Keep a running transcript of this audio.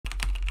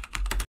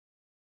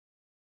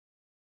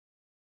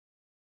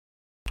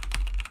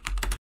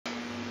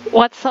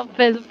What's up,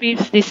 fellow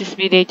peeps? This is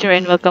me, Nature,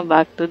 and welcome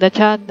back to the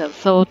channel.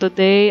 So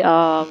today,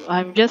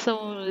 I'm just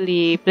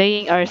only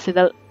playing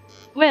Arsenal.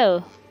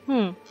 Well,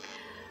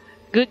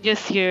 good news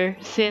here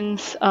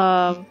since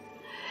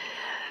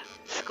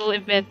school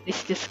event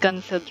is just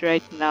cancelled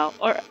right now,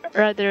 or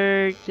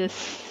rather,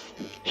 just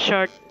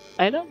short.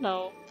 I don't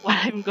know what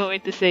I'm going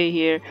to say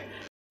here.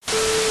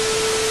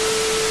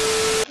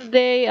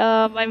 Today,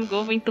 I'm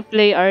going to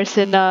play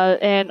Arsenal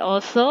and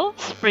also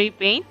spray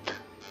paint.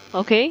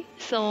 Okay,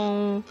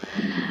 so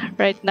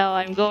right now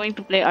I'm going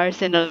to play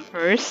Arsenal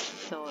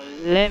first. So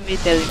let me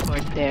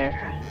teleport there.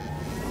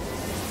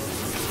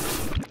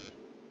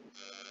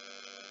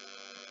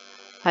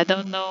 I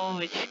don't know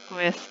which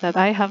quest that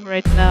I have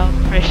right now.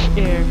 Fresh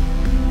air.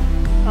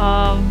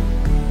 Um,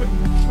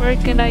 where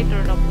can I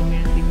turn up the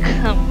music?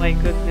 Oh my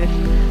goodness.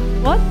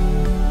 What?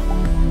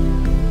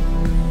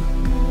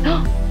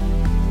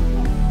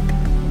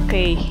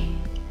 Okay.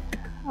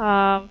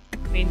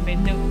 Main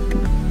menu.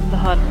 The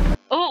hot.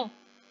 Oh,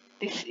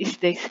 this is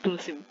the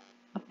exclusive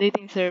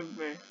updating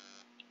server.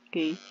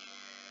 Okay.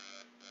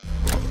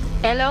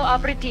 Hello,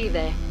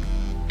 operative.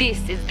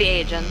 This is the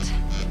agent.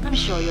 I'm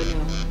sure you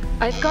know.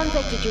 I've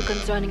contacted you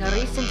concerning a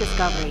recent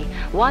discovery,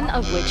 one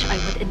of which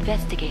I would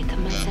investigate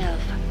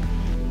myself.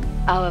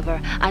 However,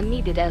 I'm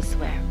needed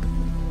elsewhere.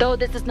 Though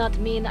this does not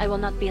mean I will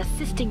not be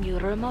assisting you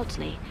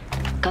remotely.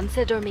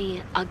 Consider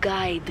me a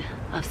guide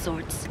of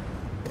sorts.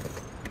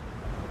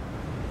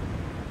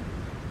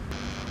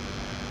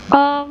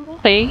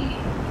 Okay.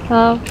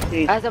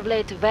 As of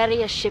late,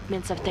 various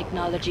shipments of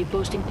technology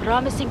boasting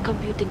promising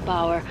computing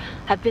power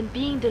have been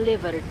being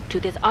delivered to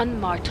this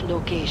unmarked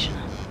location.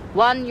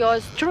 One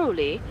yours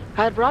truly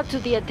had brought to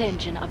the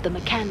attention of the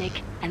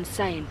mechanic and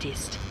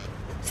scientist.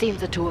 Seems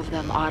the two of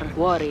them are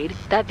worried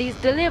that these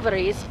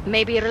deliveries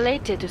may be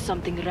related to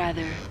something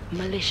rather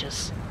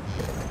malicious.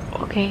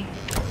 Okay.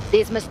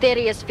 These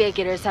mysterious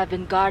figures have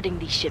been guarding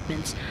these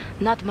shipments.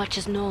 Not much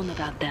is known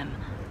about them.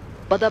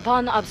 But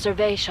upon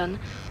observation,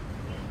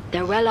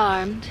 they're well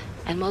armed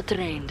and well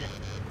trained.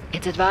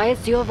 It's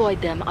advised you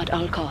avoid them at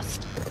all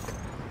costs.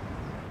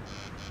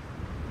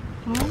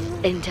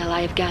 Intel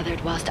I have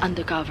gathered whilst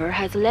undercover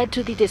has led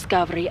to the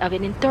discovery of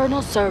an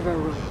internal server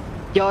room.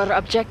 Your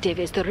objective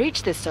is to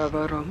reach this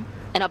server room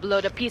and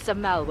upload a piece of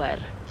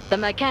malware. The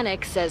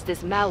mechanic says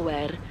this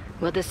malware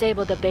will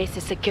disable the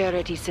base's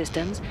security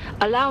systems,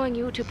 allowing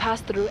you to pass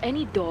through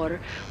any door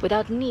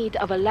without need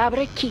of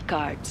elaborate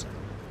keycards.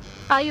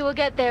 How you will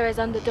get there is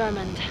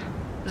undetermined,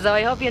 so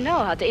I hope you know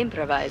how to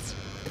improvise.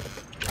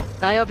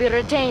 I hope you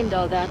retained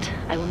all that.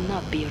 I will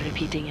not be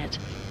repeating it.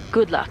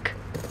 Good luck.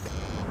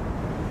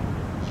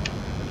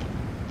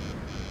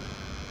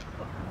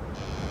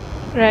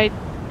 Right.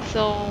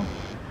 So,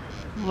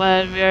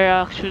 what we're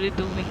actually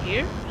doing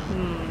here?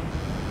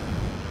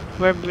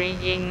 We're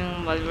bringing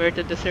malware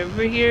to the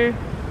server here,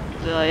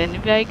 the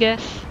enemy, I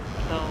guess.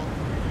 So,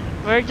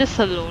 we're just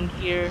alone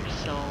here.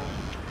 So,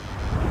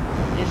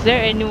 is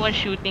there anyone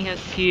shooting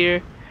us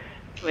here?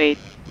 Wait,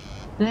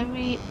 let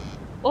me.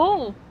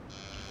 Oh,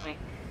 wait.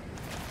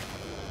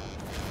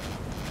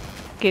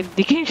 Okay,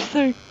 the game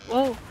start.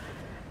 Whoa.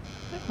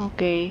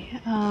 Okay.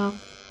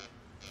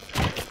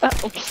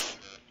 Oops.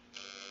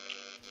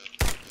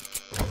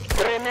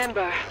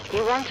 Remember,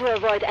 you want to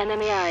avoid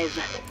enemy eyes.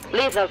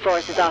 Lethal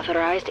force is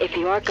authorized if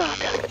you are caught.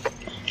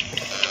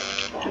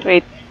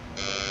 Wait.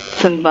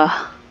 Saan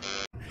ba?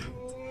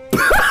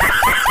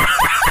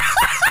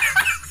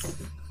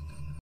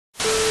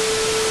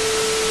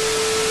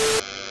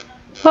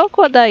 How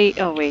could I?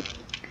 Oh wait.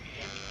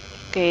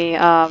 Okay.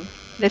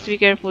 Let's be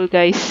careful,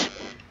 guys.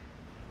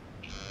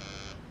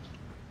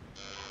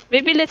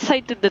 Maybe let's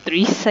hide to the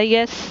trees, I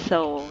guess.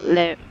 So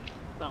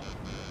no.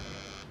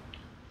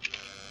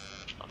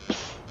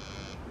 Oops.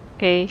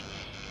 Okay.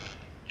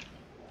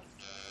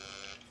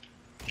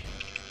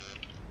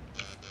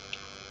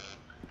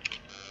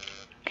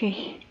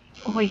 Okay.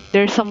 Oh wait,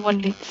 there's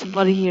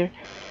somebody here.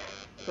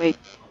 Wait.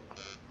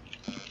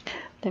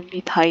 Let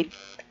me hide.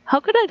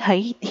 How could I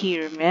hide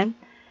here, man?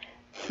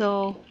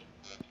 So,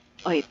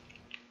 wait.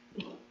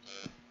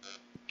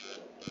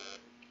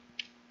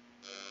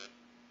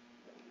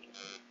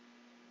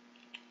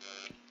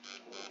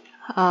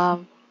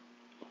 Um.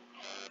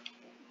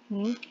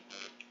 Hmm?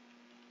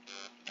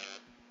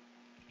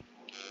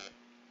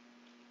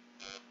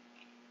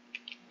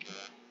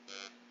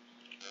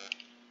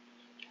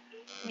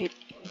 Wait.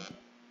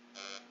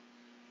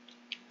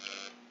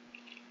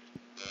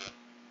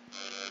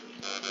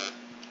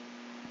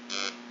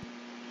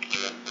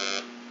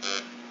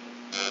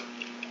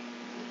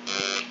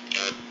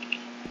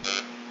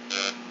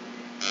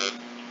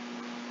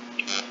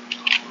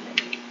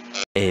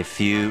 A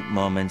few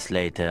moments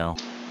later.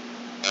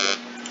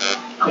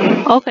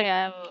 Okay,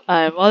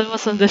 I'm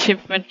almost on the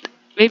shipment.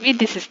 Maybe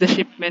this is the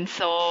shipment,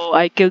 so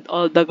I killed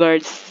all the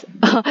guards.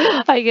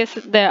 I guess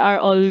there are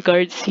all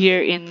guards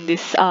here in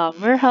this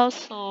warehouse.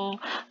 So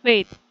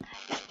wait,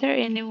 is there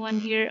anyone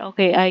here?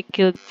 Okay, I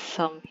killed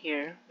some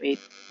here. Wait,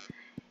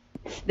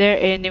 is there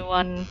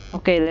anyone?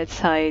 Okay, let's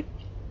hide.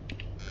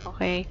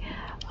 Okay,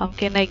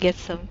 Can I get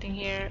something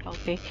here?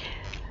 Okay.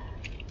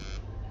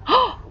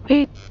 Oh,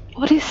 wait.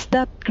 What is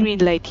that green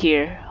light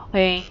here?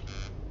 Okay.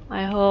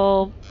 I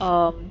hope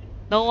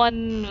no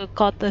one will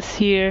caught us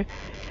here.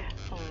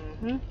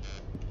 Mhm.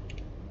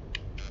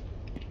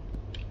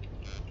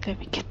 Let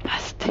me get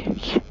past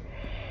here.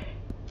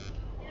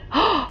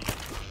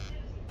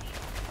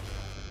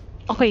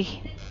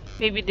 Okay,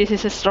 maybe this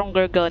is a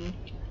stronger gun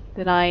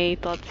than I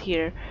thought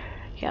here.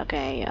 Yeah,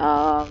 okay,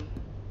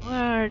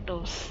 where are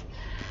those?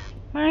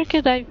 Where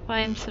could I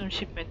find some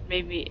shipment?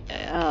 Maybe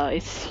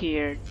it's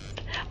here.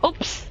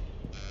 Oops!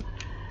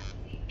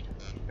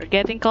 We're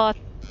getting caught.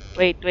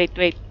 Wait, wait,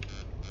 wait.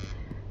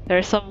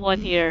 There's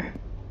someone here.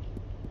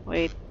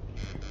 Wait.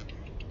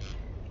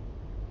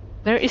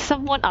 There is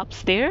someone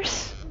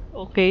upstairs?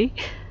 Okay.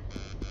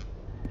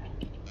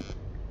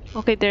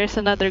 Okay, there's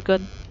another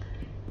gun.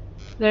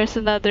 There's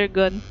another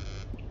gun.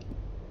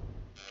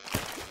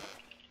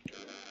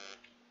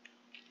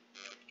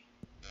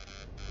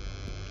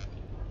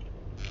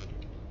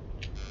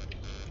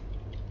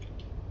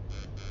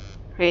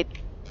 Wait,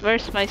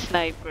 where's my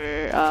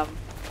sniper?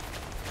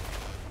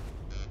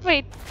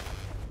 Wait.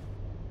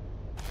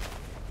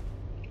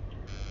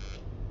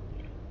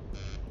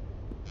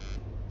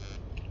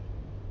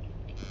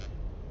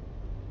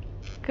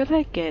 Could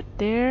I get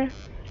there?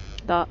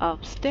 The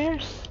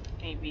upstairs?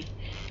 Maybe.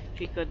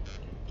 We could.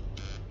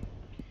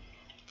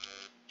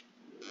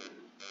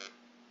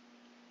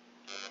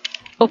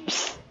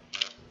 Oops.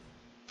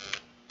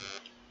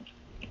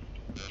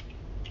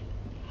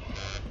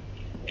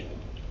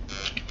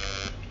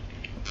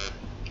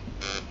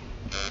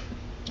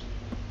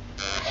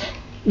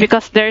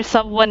 Because there's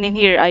someone in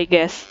here, I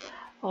guess.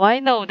 Oh, I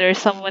know there's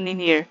someone in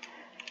here.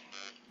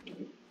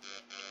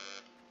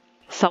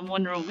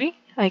 Someone roaming,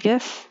 I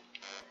guess.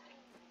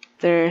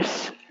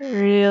 There's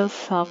real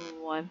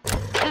someone.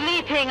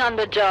 Sleeping on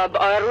the job,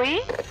 are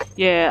we?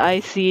 Yeah,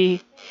 I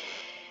see.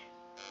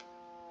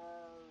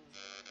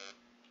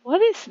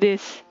 What is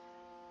this?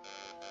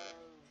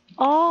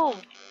 Oh,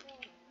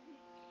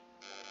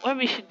 what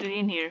we should do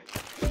in here?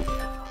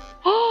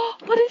 Oh,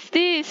 what is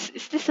this?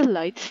 Is this a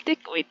light stick?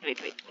 Wait,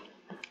 wait, wait.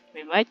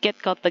 We might get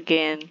caught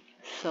again.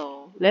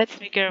 So let's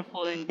be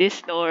careful in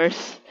these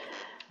doors.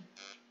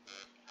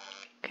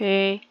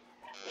 Okay.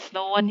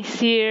 No one is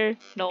here.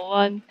 No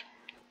one.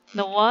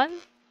 No one?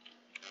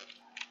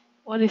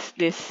 What is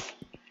this?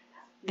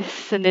 This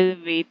is an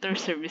elevator,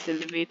 service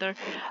elevator.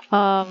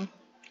 Um,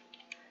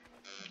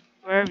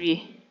 where are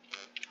we?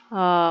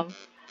 Um,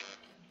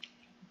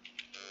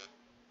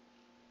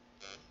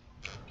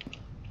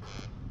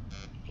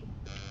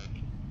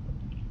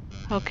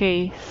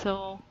 okay,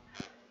 so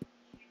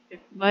if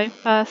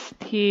bypass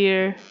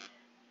here.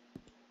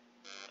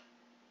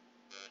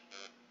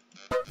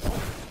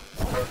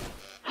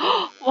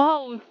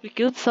 Wow, we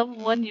killed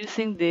someone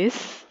using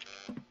this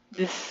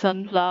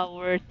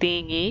sunflower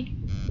thingy.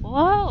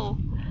 Wow,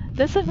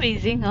 that's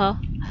amazing, huh?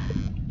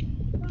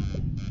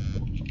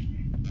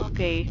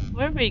 Okay,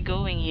 where are we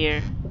going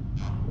here?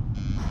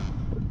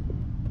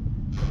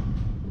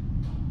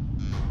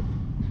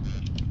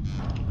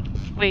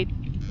 Wait,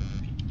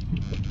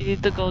 we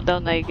need to go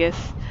down, I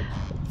guess.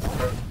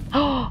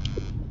 Oh,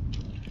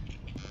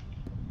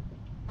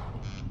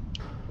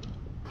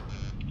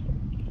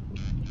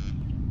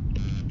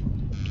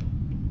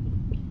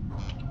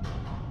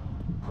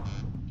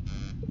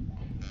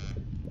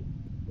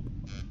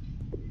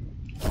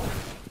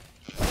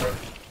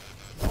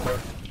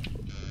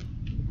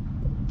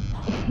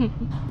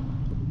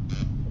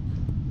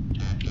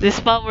 this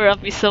power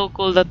up is so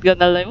cool, not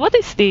gonna lie. What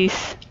is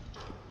this?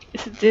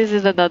 This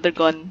is another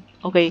gun.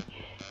 Okay.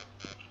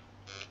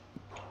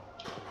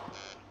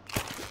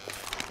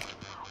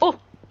 Oh,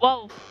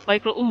 wow,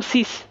 micro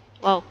Uzis.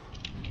 Wow.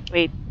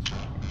 Wait,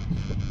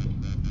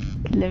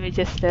 let me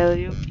just tell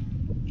you.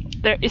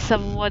 There is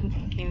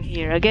someone in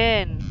here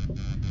again.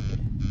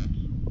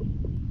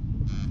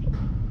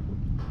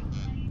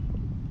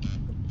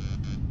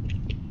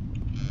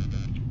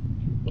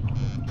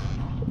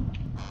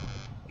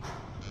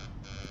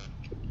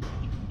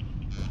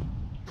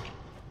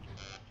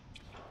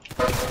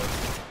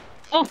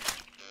 Oh!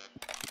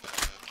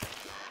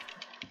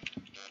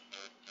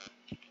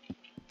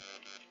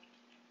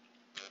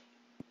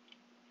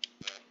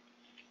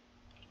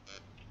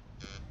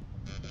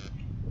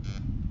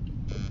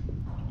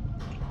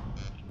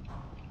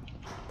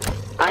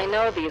 I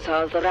know these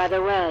halls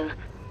rather well,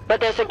 but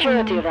their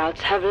security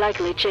routes have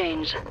likely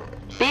changed.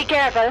 Be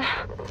careful,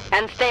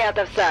 and stay out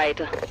of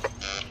sight.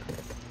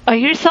 I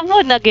hear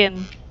someone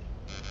again.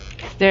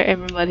 Is there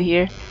everybody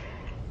here?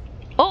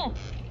 Oh!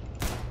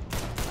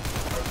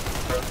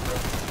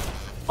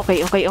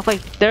 Okay, okay, okay.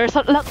 There's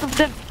a lot of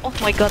them. Oh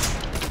my god.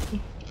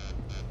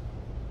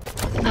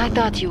 I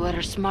thought you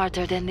were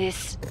smarter than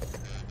this.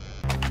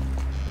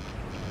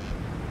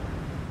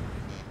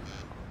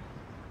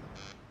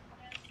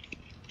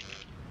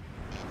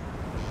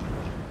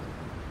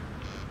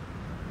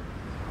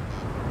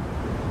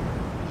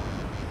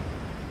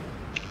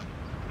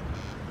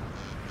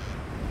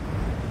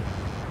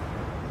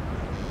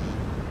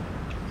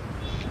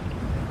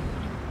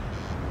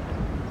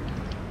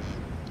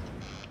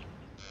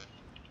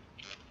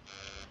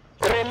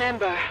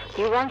 Remember,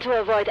 you want to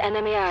avoid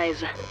enemy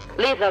eyes.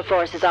 Lethal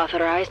force is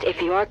authorized if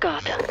you are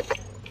caught.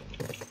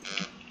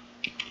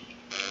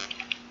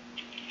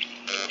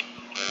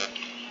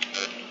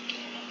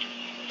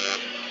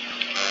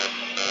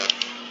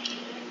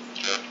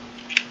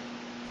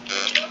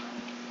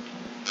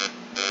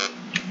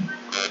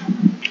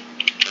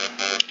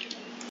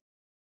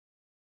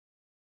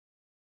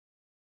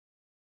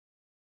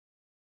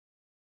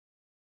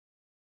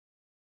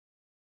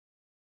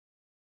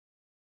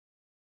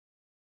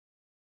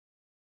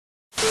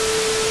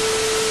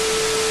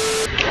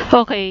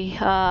 Okay,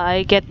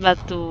 I get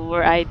back to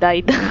where I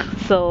died.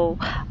 So,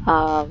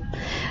 um,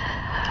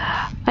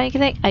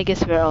 I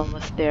guess we're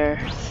almost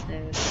there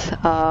since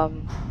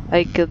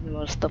I killed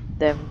most of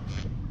them.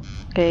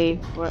 Okay,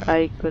 where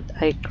I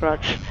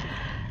crouch.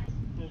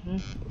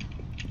 hmm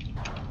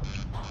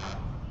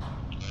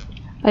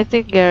I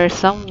think there's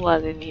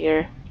someone in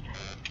here.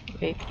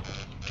 Wait,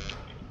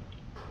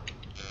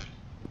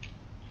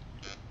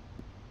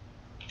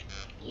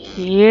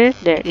 here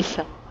there is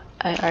someone.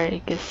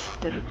 I guess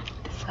there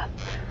is that.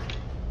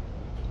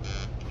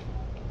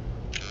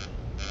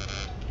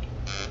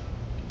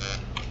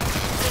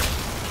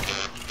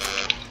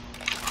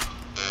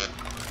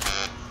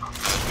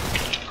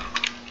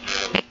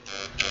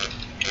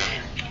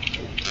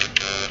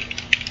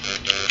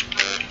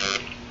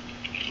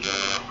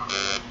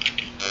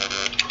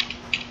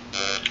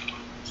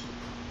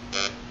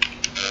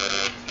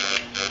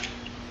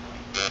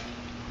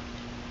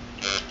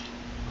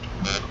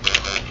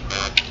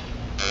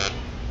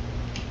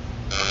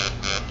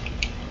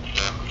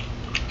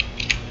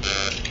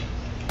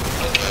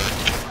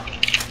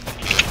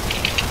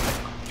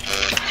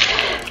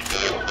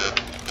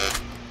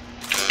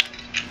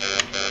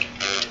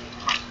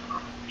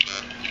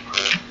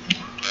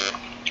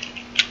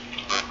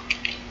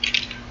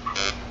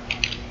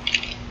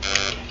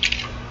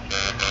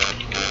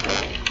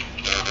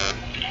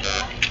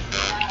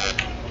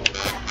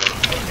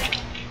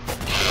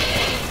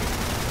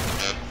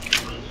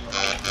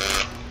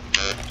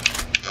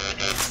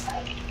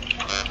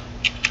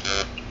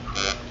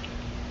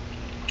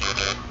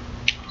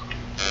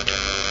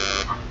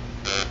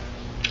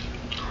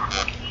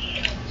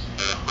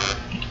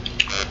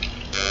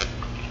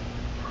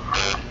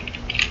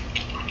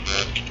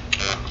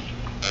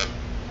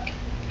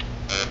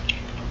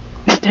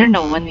 Is there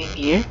no one in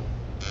here?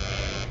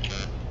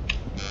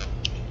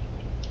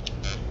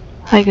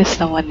 I guess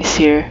no one is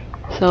here.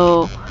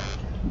 So,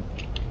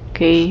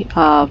 okay,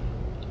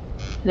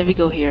 let me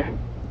go here.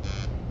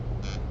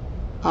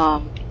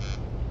 Um,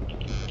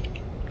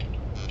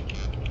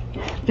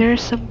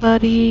 there's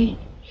somebody.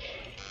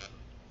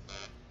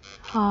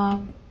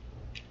 Um,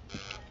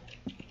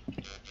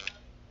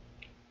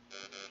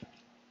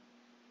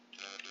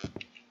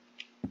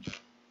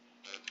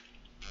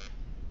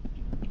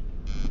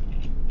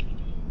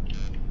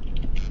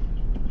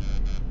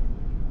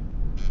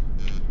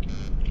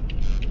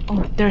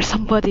 oh, there's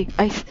somebody.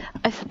 I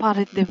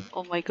spotted them.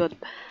 Oh my god.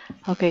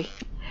 Okay,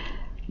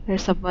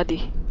 there's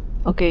somebody.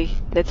 Okay,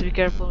 let's be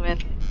careful, man.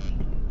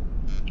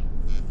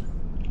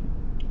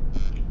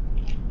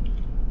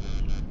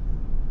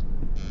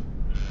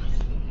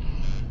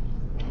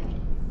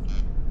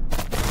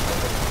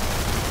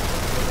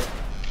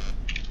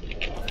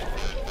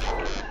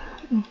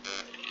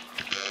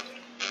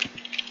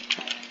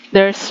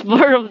 There's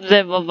more of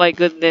them. Oh my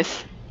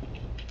goodness.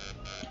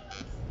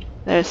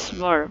 There's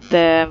more of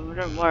them.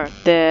 There are more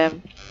of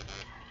them.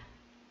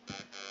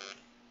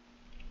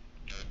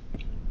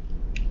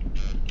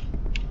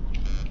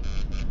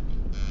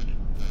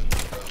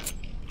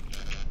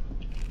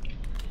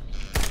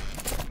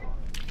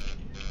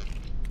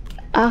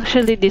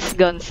 Actually, this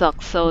gun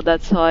sucks, so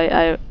that's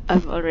why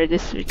I'm already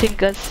switching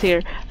guns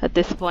here at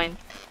this point.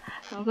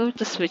 I'm going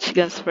to switch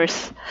guns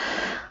first.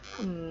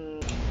 Hmm.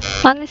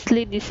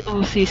 Honestly, these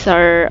OCs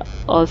are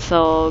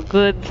also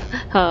good,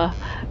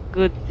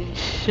 good in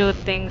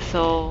shooting.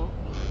 So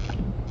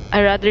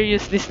I rather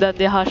use this than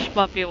the hush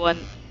puppy one.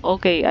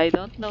 Okay, I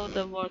don't know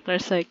the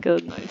motorcycle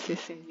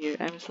noises in here.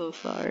 I'm so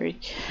sorry.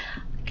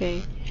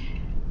 Okay,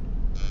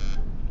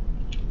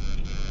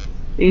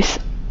 this.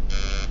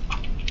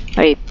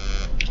 Wait.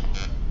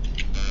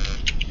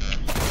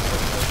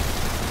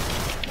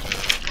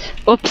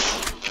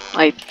 Oops.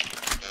 Wait.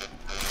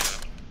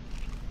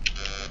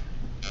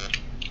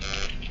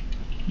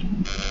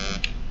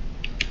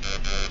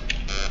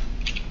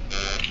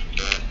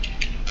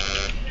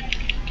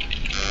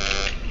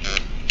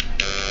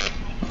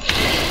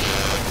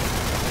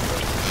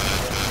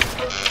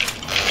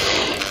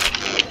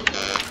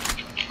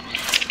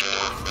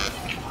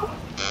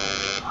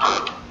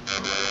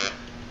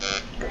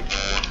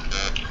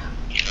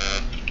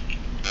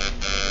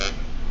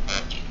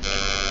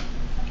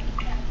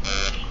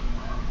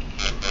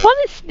 What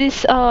is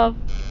this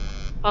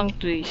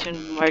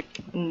punctuation mark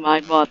in my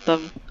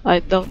bottom? I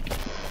don't.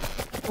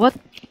 What?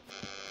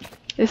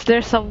 Is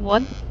there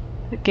someone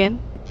again?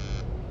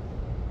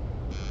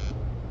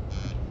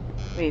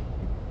 Wait.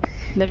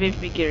 Let me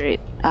figure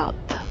it out.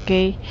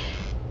 Okay.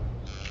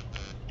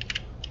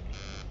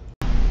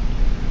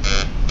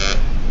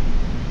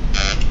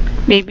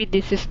 Maybe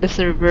this is the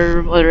server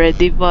room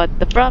already, but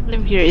the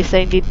problem here is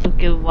I need to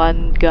kill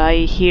one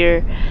guy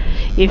here.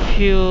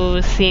 If you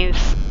see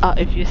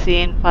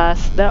in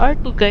fast, there are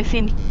two guys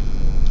in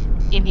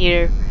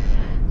here,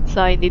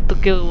 so I need to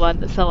kill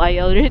one. So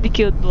I already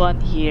killed one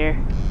here.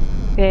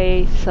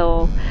 Okay,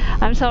 so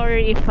I'm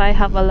sorry if I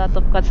have a lot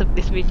of cuts of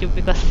this video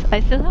because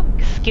I still have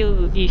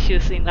skill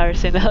issues in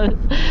Arsenal.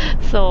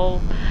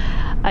 So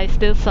I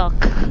still suck.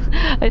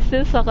 I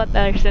still suck at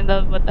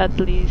Arsenal, but at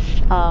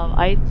least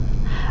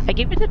I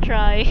give it a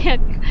try,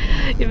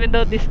 even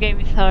though this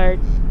game is hard.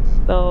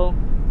 So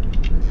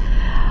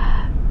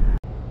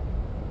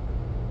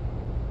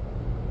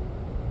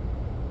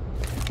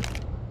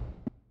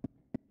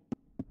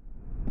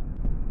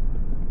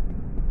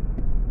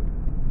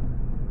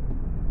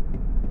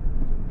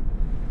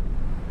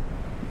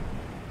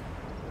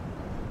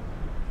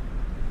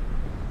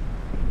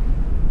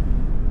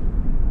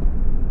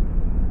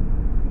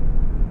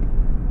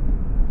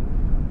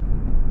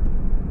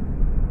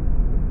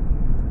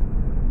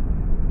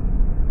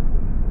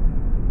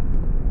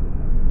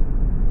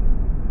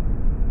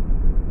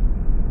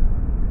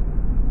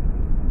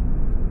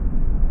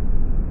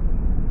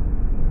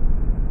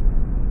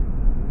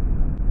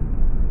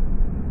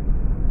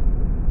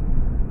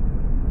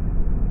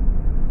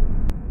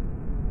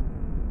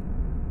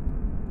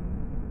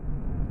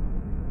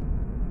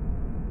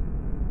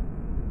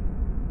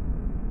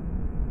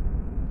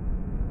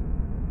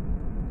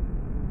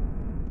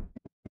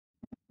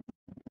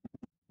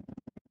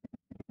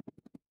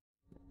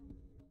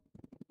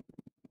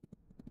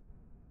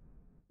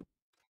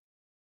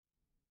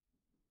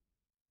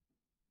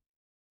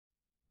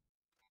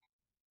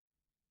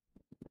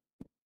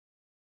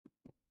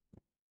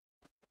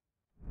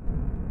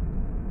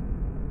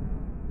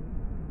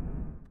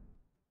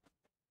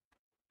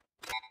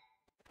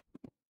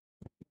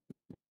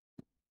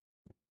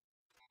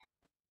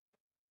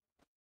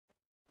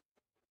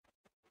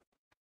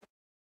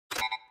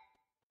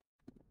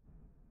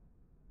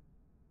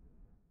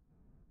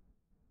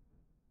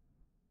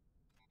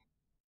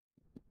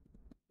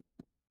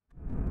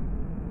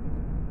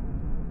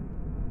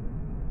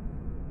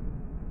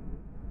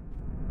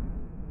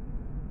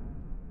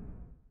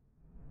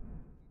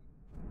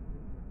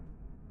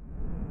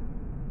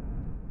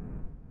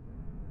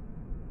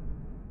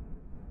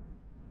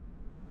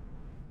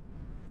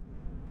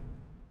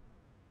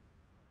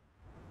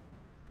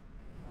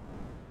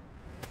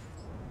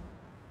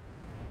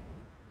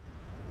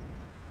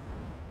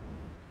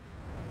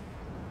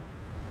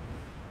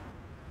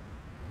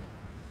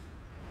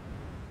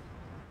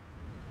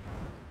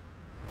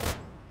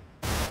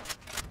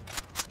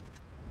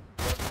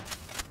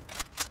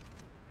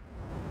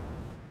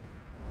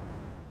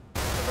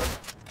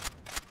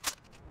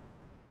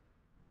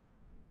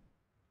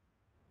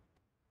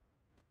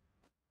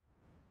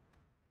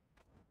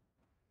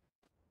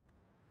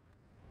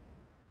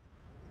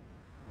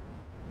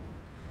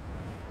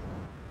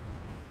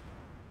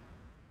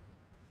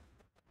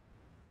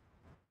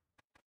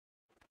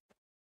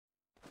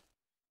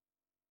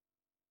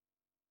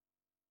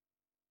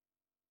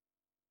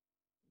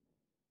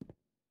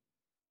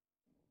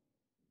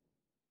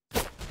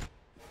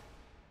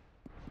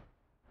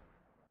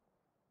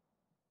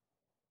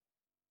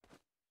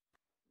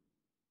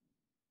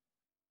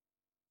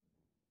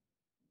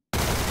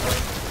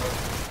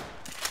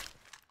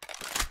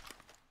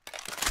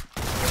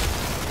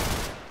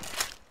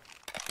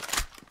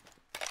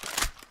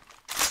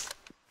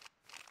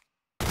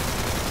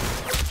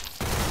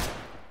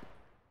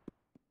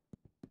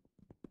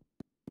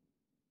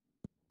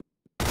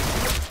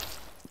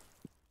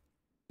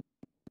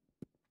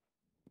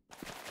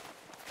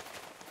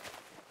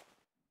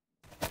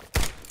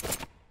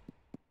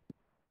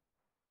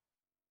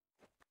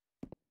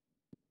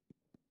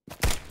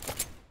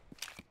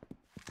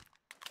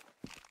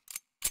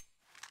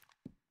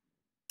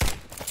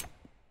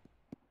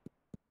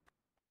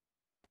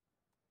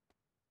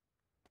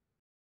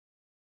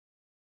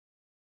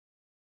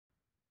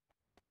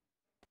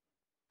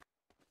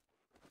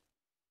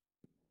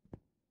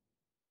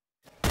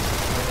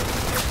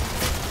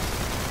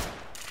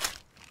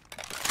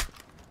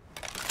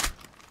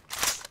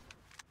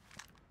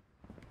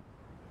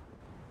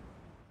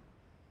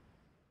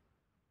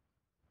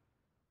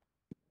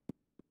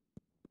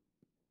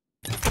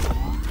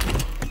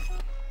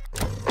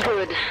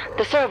Good.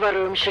 The server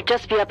room should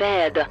just be up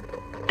ahead.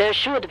 There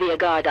should be a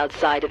guard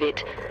outside of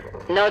it.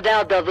 No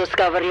doubt they'll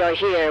discover you're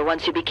here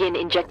once you begin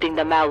injecting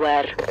the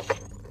malware.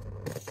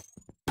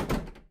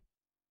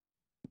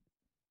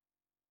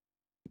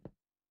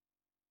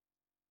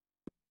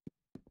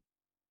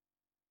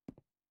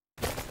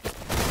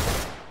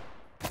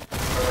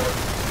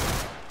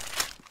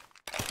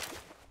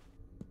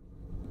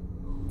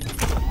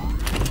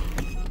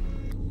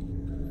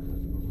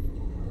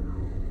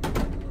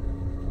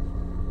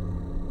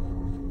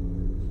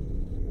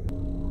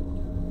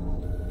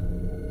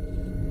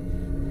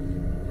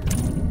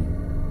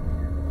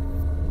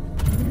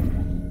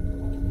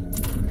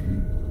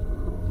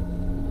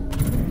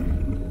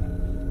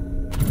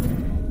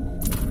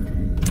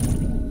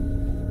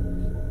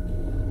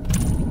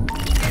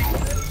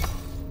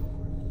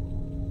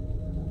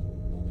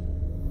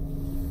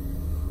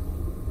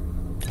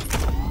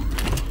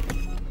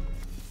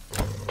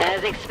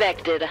 As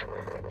expected.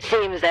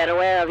 Seems they're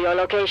aware of your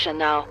location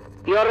now.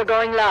 You're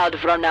going loud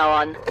from now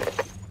on.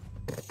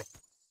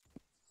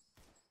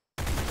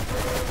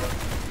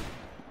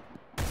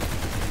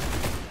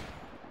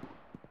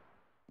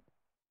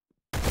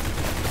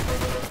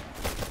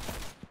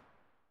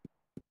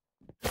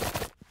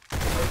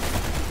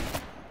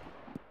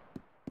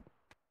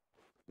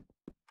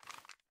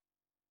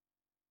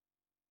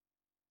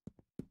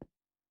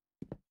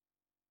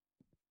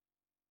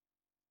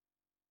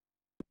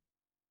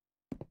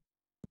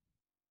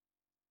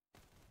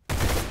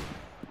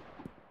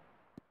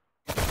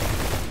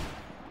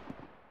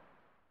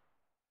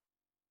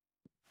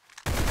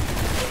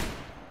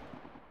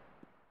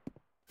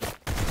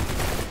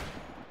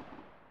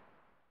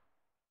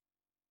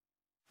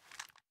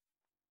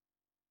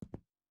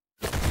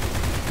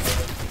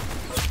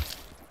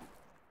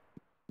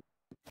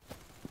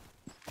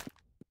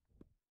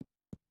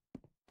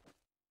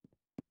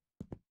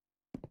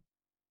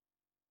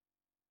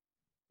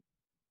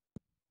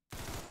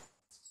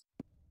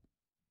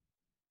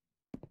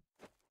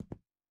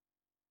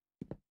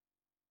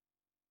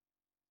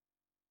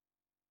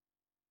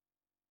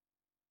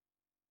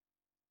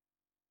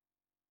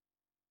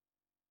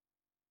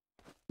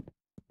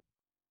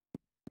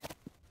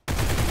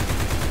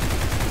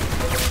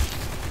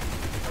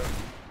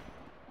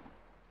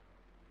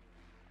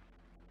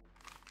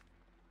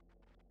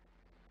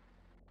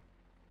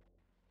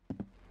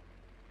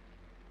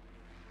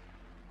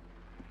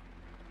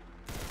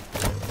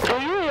 Do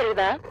you hear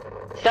that?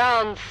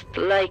 Sounds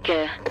like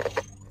a...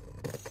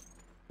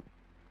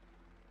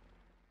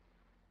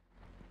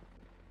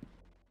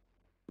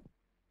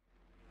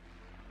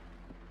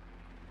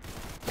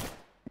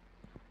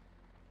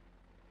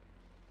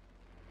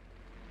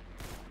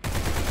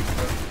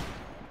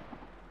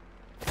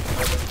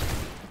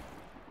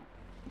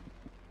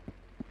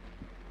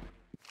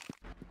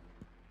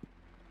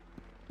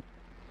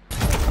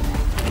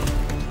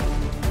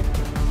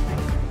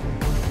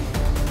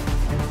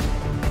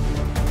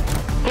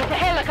 It's a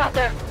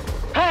helicopter!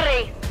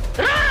 Hurry!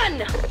 Run!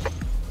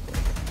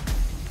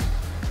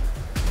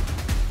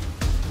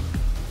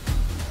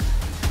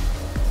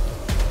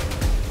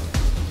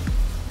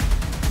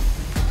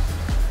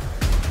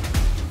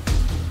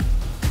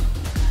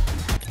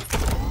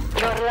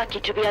 You're lucky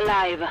to be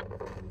alive.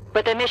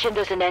 But the mission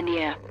doesn't end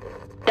here.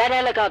 That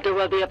helicopter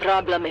will be a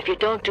problem if you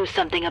don't do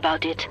something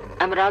about it.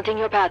 I'm routing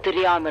your path to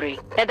the armory.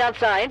 Head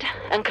outside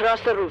and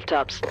cross the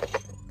rooftops.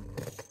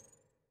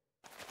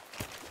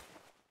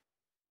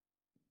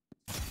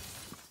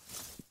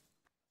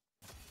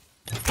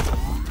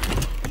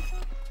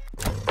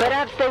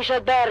 Perhaps they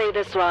should bury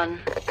this one.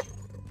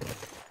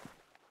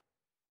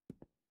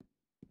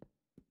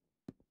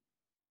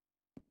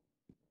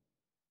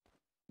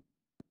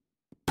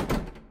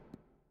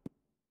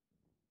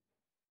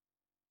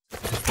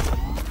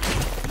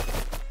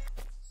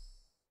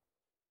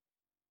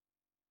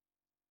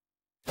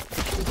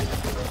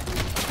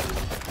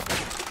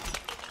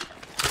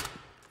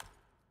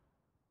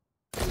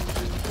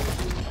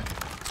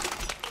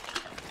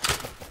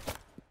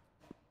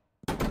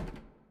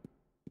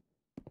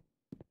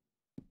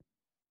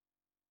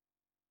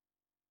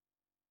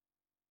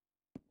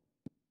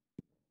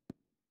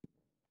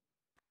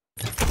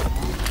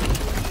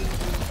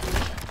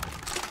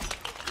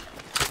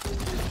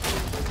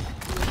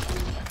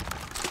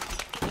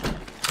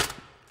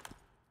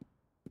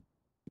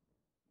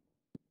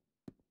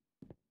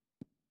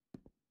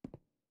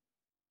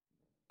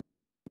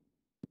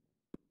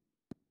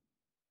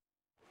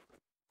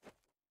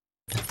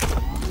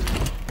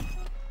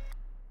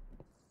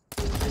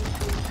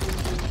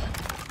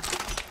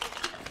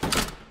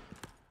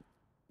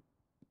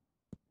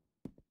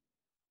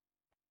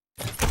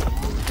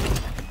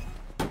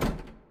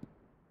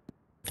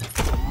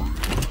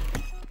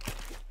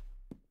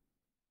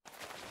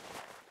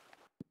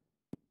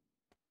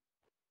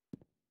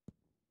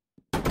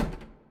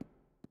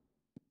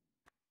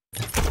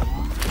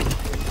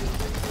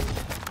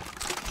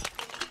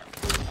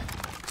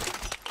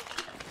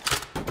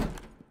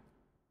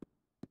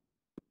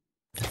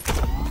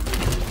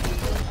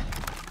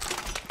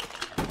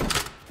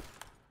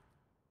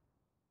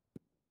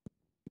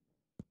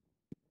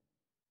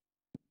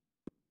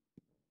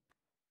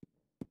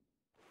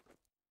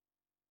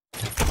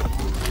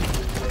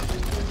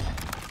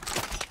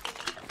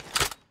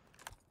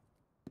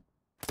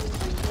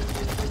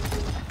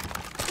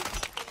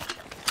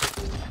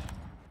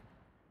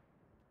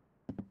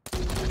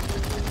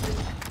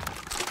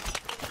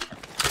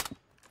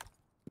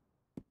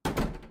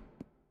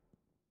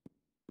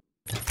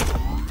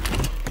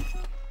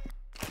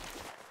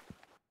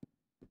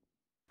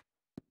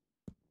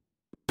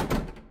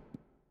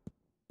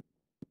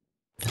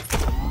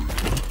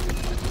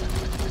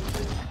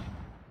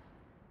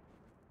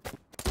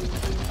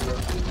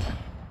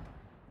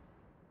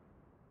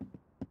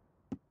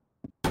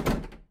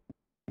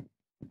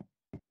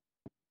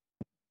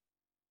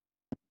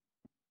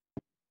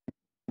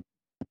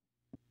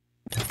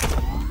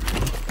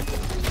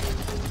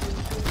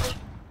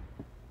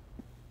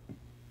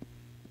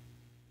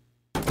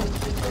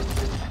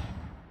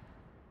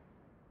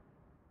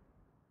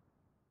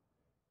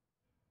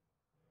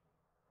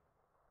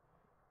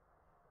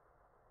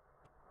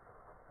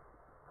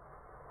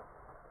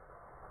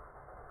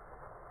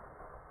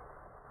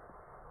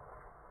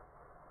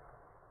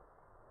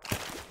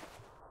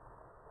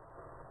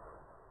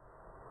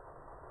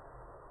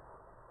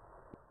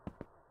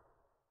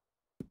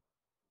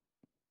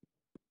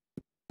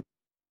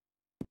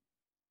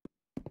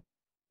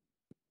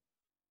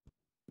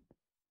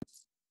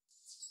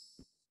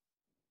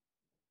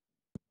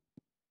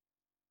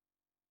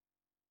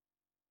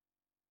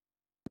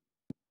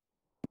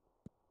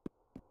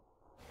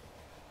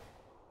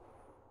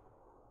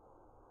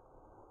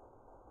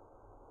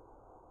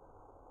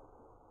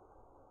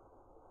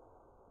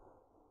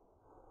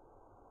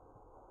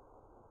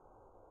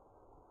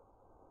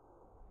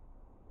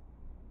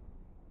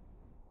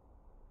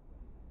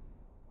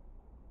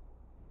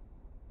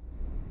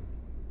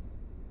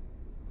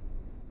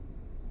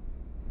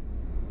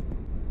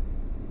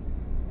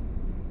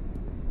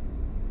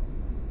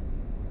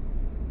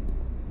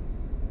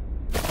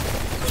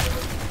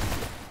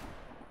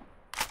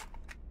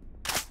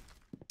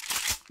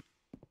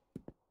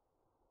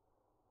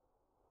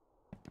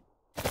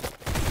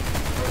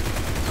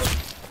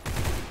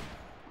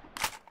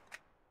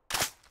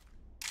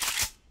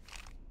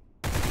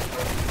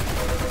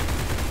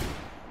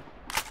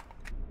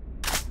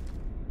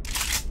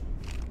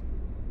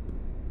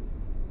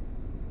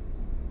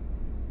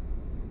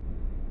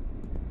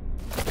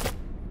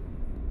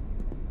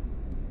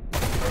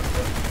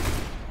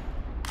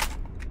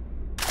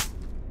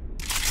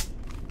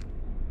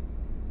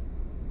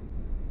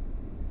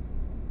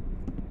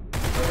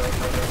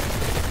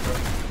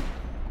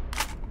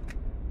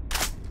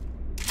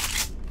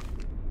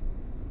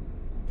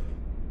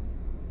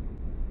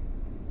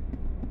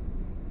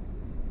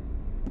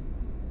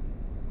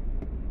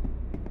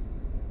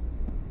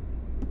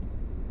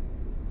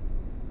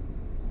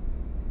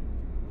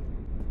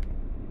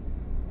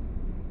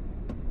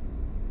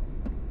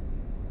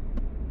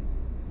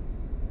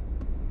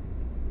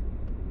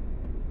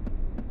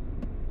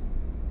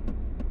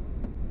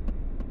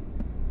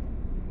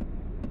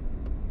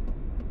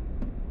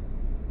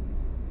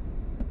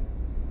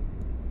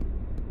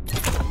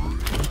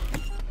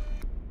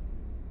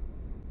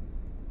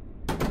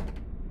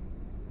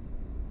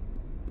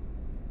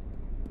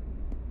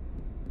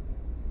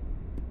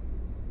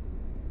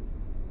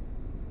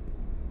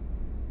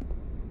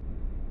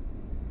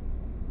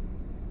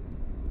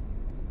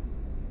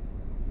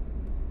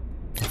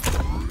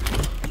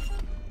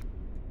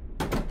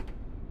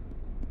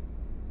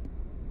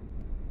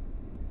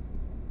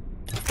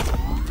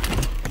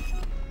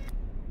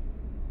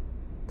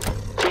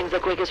 the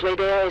quickest way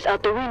there is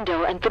out the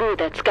window and through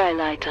that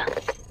skylight.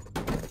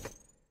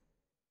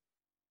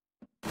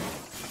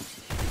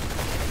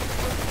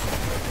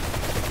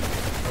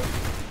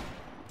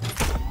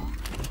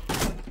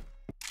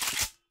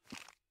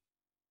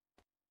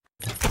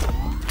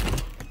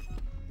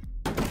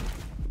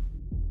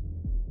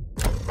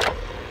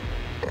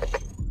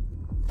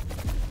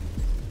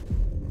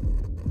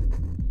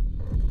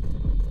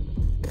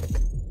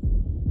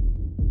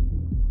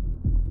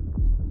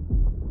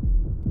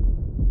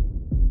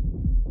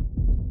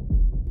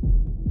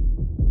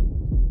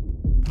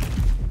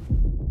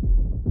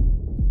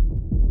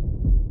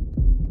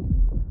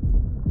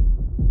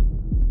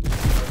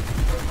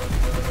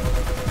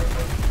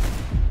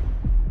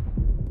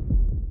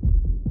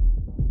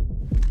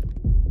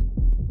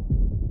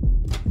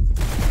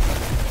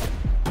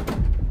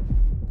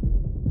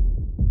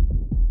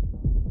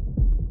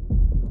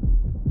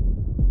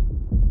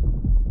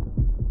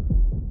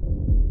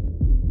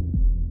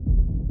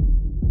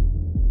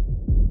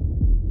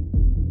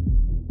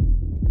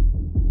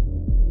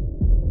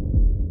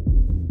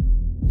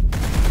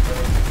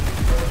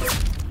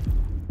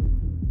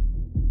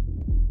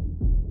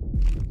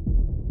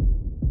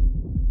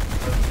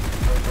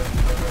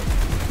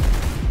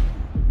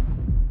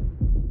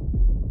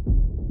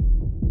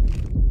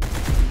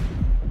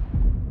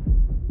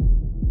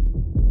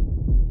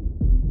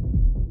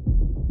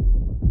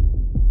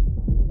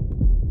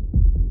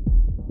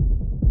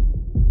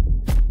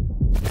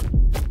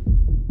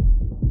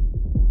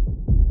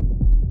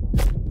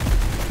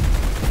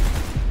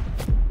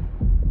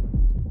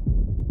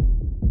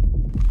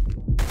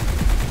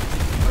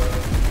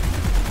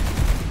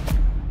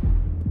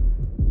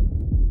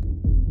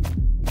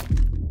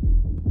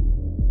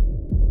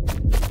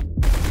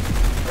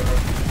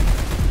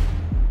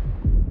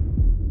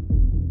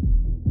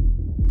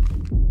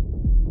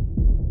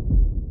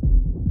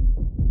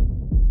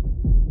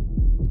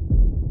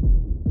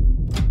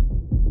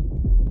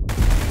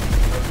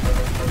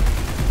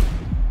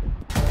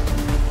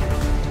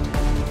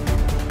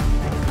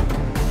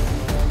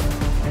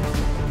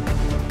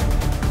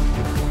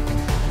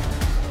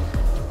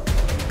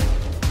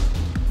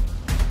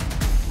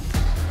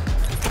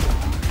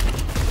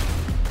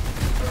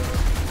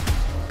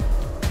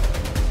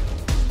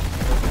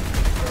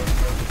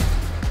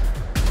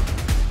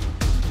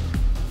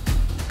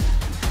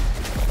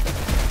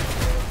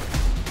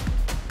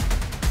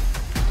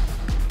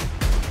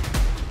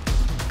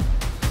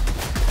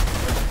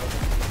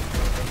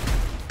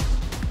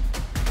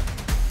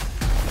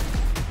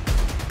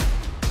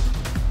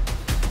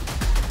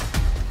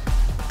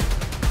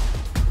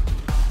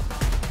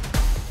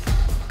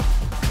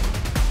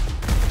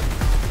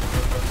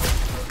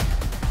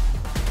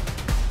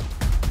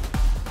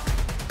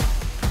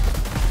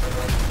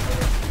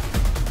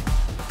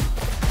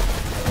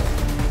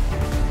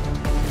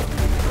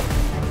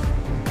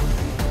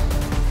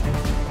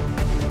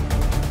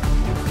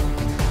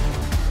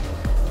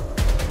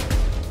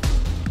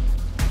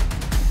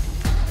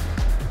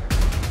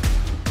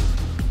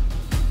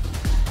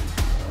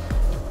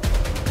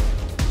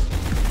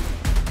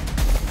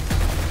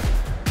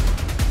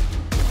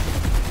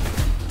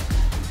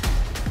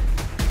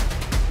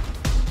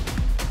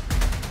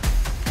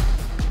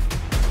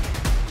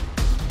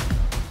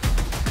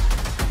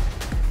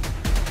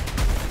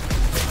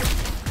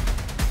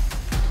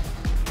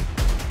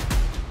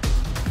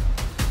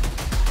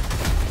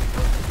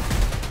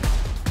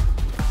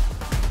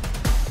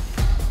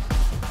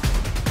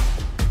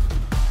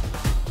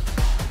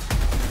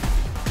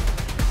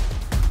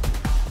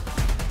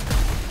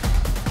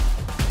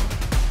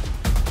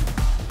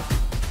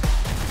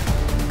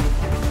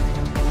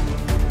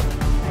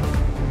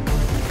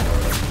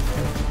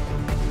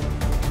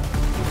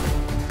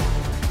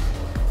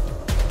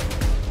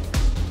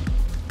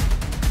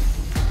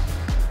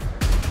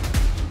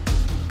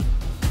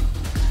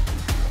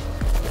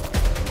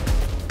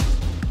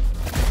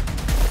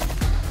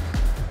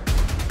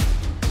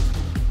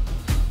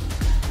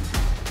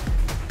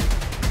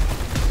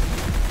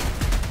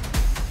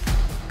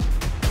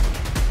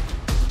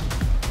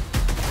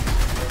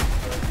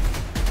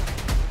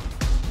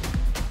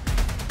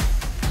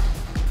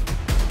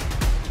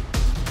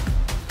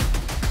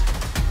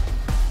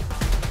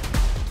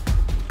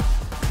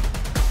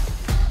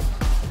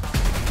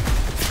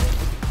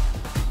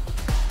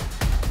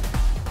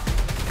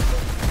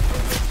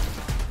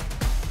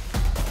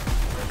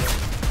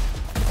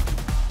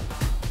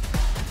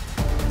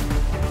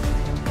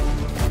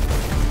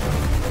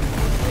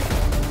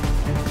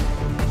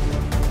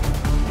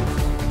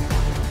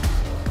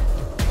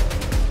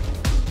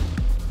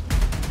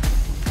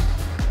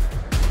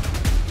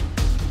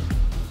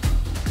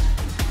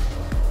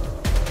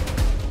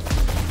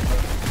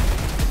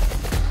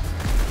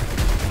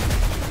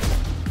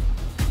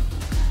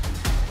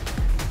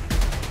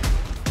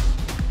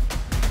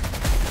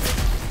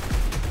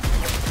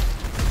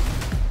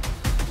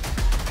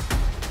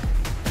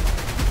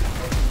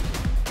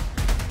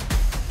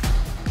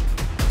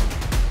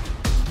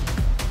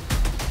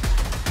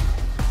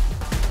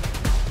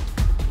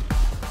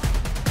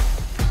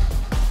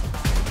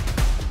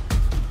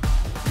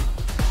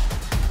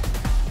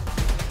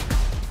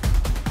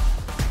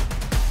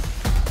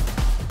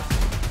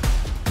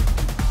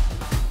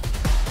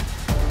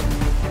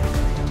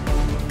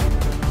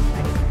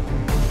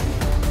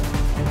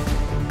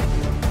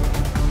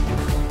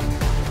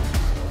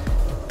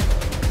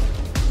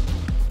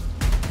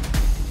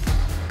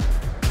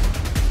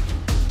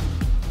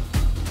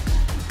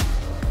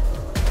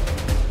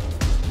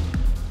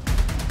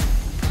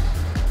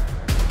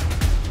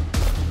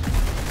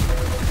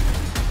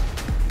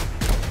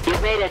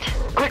 Made it.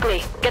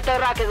 Quickly, get the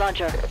rocket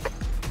launcher.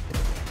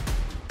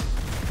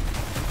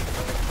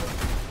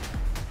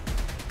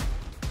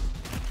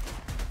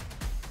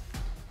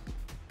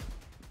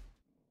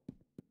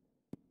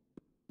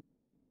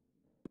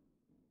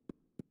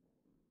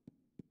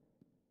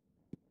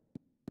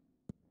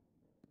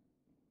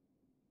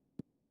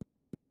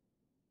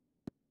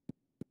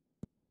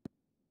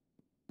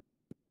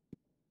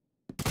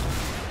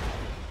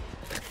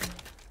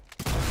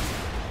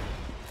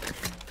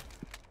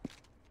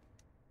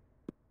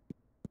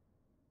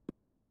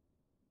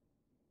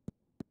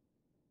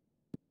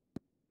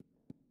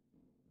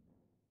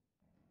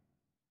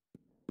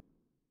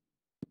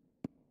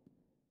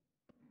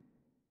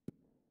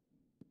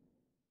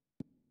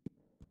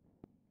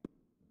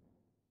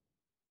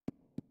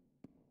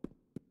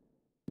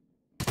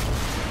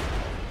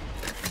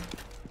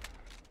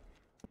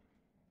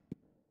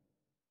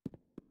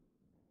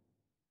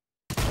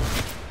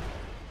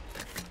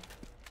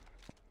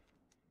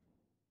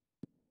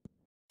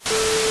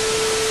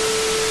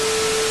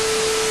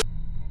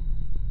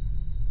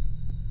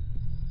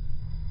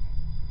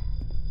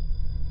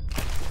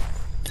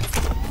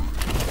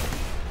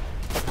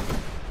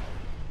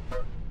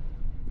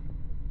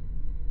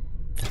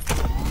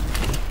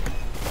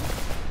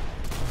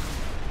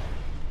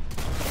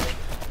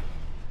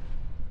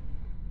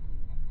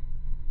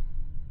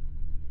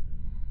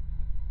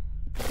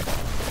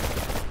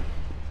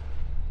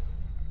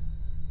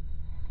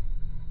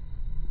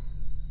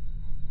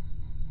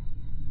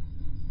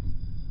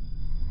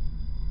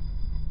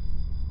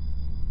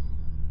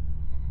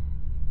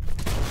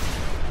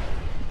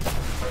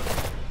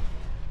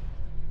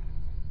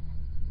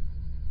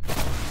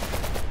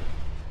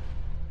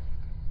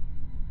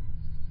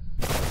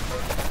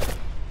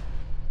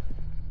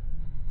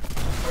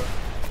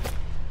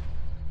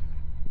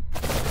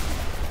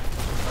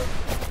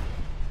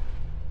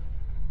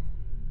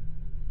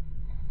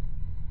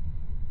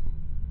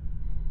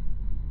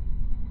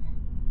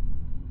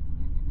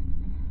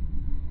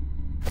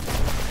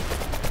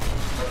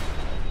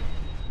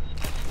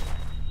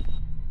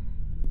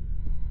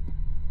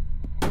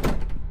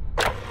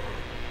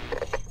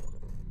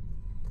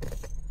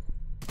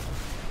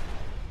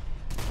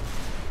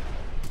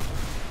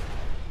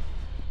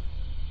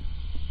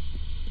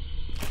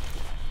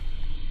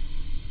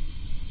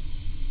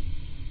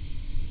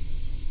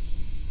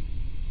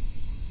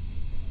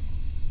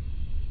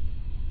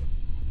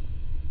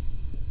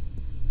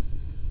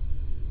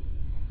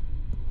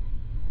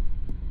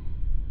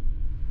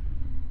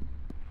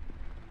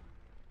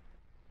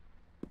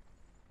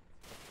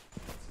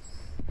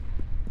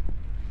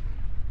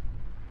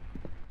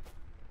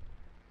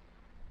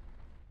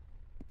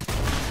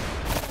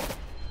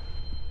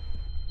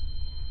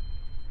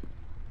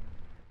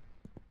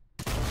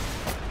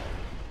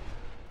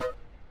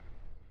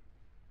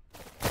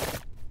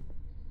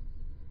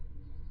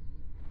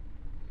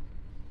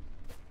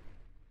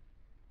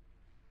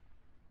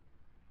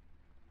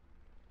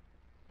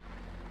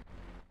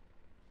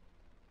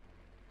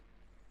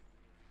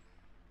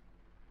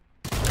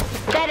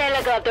 That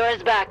helicopter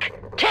is back.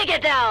 Take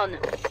it down!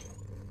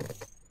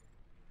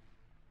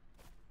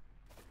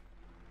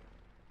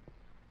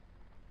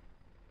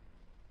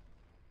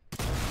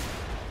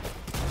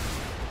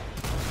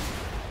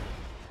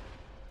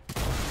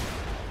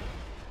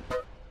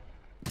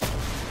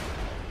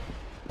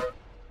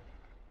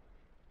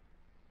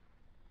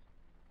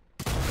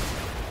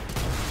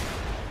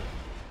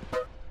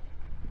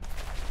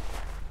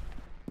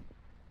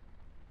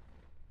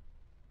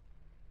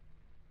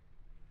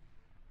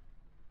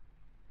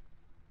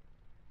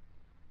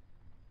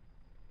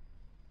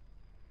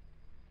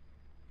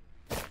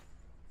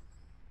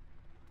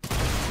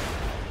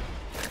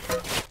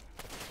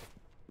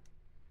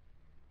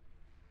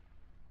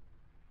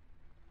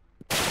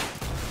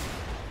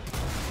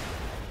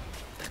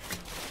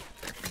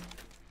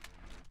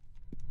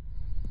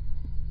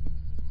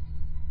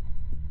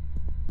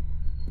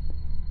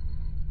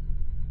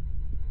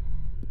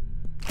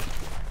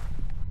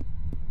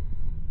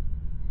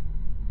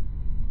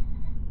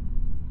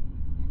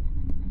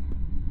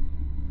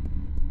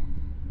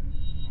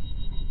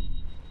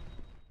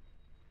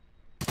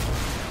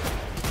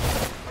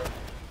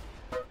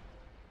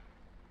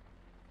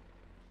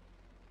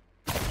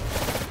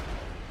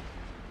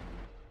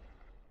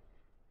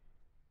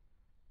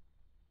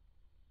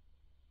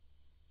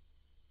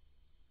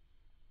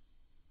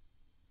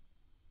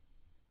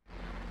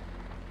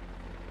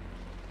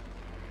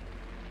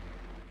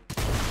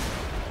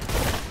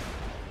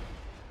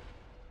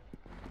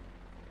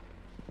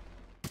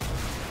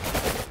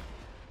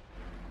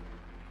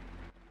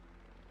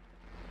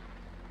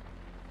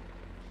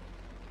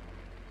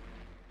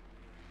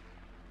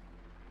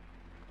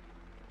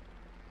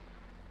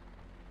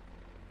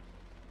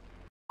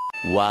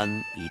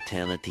 One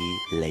eternity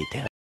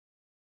later.